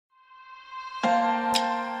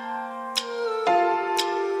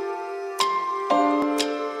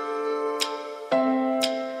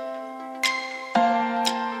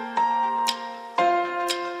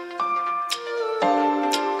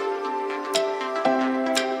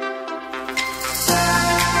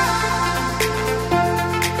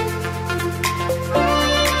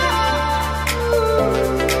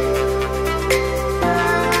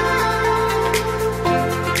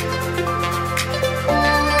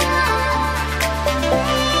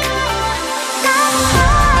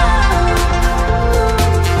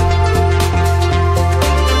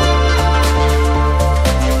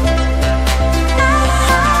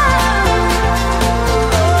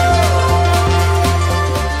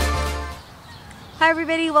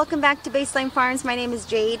everybody, welcome back to Baseline Farms. My name is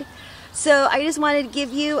Jade. So I just wanted to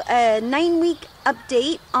give you a 9-week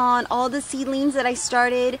update on all the seedlings that I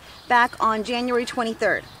started back on January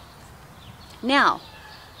 23rd. Now,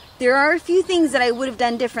 there are a few things that I would have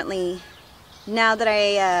done differently now that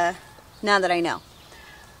I know.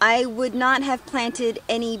 I would not have planted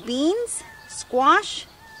any beans, squash,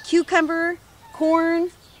 cucumber,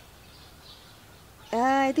 corn.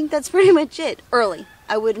 I think that's pretty much it. Early.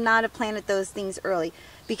 I would not have planted those things early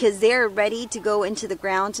because they're ready to go into the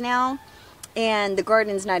ground now and the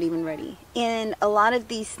garden's not even ready. And a lot of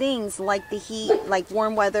these things like the heat, like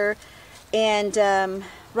warm weather, and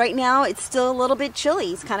right now it's still a little bit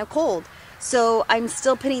chilly. It's kind of cold. So I'm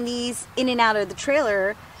still putting these in and out of the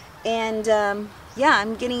trailer, and yeah,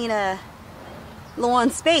 I'm getting low on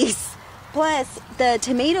space. Plus the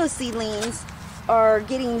tomato seedlings are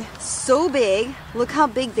getting so big. Look how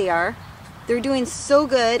big they are. They're doing so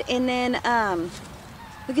good. And then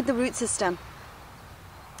look at the root system.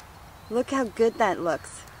 Look how good that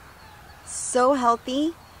looks. So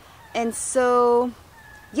healthy. And so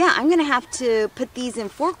yeah, I'm gonna have to put these in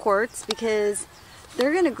 4 quarts because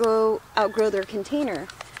they're gonna outgrow their container.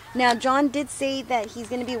 Now John did say that he's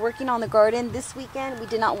gonna be working on the garden this weekend. We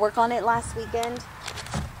did not work on it last weekend.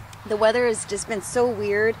 The weather has just been so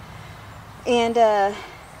weird. And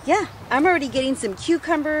yeah, I'm already getting some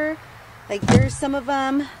cucumber. Like there's some of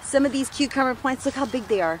them. Some of these cucumber plants, look how big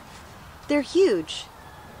they are. They're huge.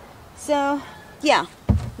 So yeah,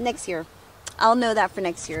 next year. I'll know that for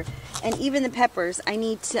next year. And even the peppers, I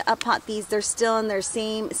need to up-pot these. They're still in their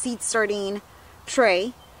same seed starting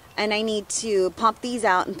tray. And I need to pop these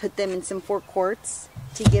out and put them in some 4 quarts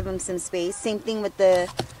to give them some space. Same thing with the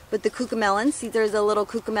cucamelons. See, there's the little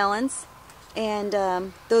cucamelons. And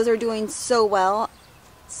those are doing so well.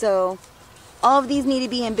 So all of these need to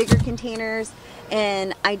be in bigger containers,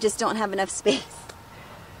 and I just don't have enough space.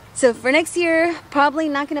 So for next year, probably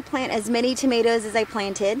not going to plant as many tomatoes as I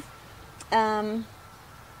planted. And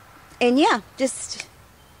yeah, just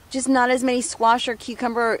not as many squash or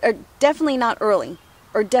cucumber, or definitely not early,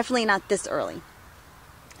 or definitely not this early.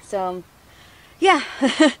 So yeah.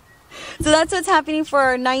 So that's what's happening for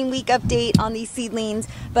our 9-week update on these seedlings.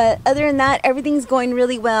 But other than that, everything's going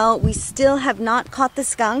really well. We still have not caught the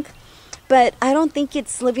skunk, but I don't think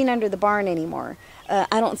it's living under the barn anymore.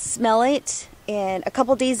 I don't smell it. And a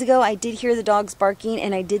couple days ago, I did hear the dogs barking,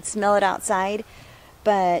 and I did smell it outside,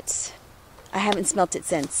 but I haven't smelt it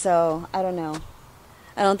since. So I don't know.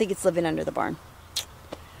 I don't think it's living under the barn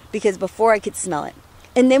because before I could smell it.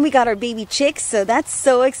 And then we got our baby chicks, so that's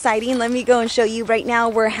so exciting. Let me go and show you. Right now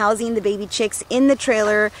we're housing the baby chicks in the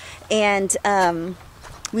trailer, and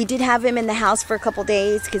we did have them in the house for a couple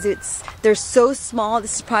days because they're so small.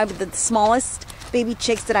 This is probably the smallest baby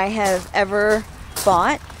chicks that I have ever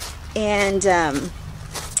bought. And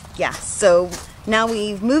yeah, so now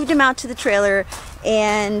we've moved them out to the trailer,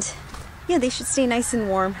 and yeah, they should stay nice and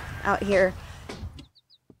warm out here.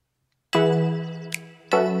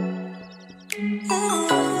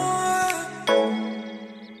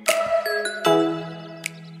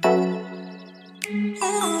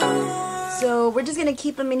 So we're just going to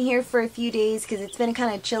keep them in here for a few days because it's been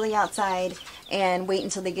kind of chilly outside, and wait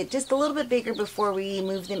until they get just a little bit bigger before we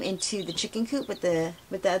move them into the chicken coop with the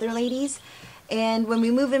other ladies. And when we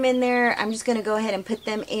move them in there, I'm just going to go ahead and put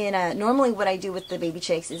them in normally what I do with the baby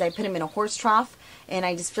chicks is I put them in a horse trough, and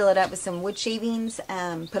I just fill it up with some wood shavings,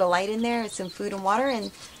 put a light in there, some food and water,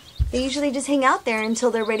 and they usually just hang out there until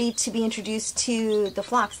they're ready to be introduced to the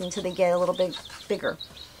flocks, until they get a little bit bigger.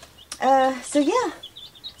 So yeah.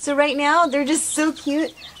 So right now, they're just so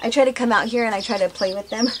cute. I try to come out here and I try to play with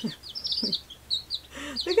them.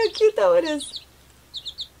 Look how cute that is.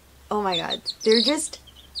 Oh my god. They're just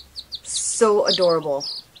so adorable.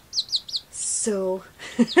 So,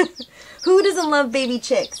 who doesn't love baby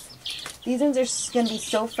chicks? These ones are going to be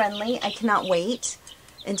so friendly. I cannot wait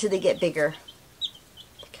until they get bigger.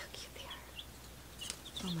 Look how cute they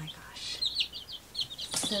are. Oh my gosh.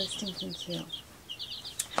 So stinking cute.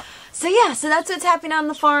 So yeah, so that's what's happening on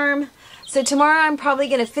the farm. So tomorrow I'm probably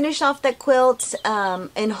going to finish off that quilt,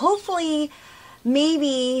 and hopefully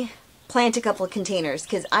maybe plant a couple of containers,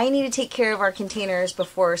 because I need to take care of our containers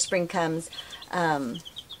before spring comes, and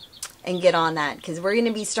get on that, because we're going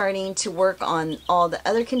to be starting to work on all the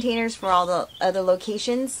other containers for all the other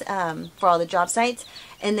locations, for all the job sites.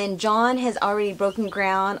 And then John has already broken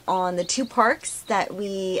ground on the 2 parks that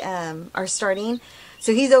we are starting.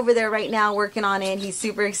 So he's over there right now working on it. He's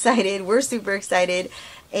super excited. We're super excited.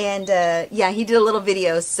 And yeah, he did a little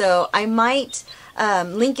video. So I might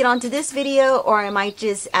link it onto this video, or I might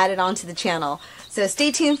just add it onto the channel. So stay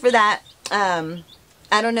tuned for that.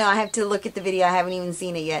 I don't know. I have to look at the video. I haven't even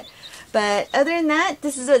seen it yet. But other than that,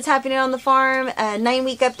 this is what's happening on the farm. A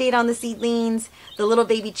 9-week update on the seedlings, the little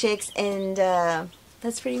baby chicks, and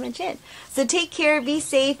that's pretty much it. So take care, be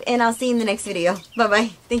safe, and I'll see you in the next video.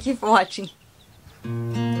 Bye-bye. Thank you for watching.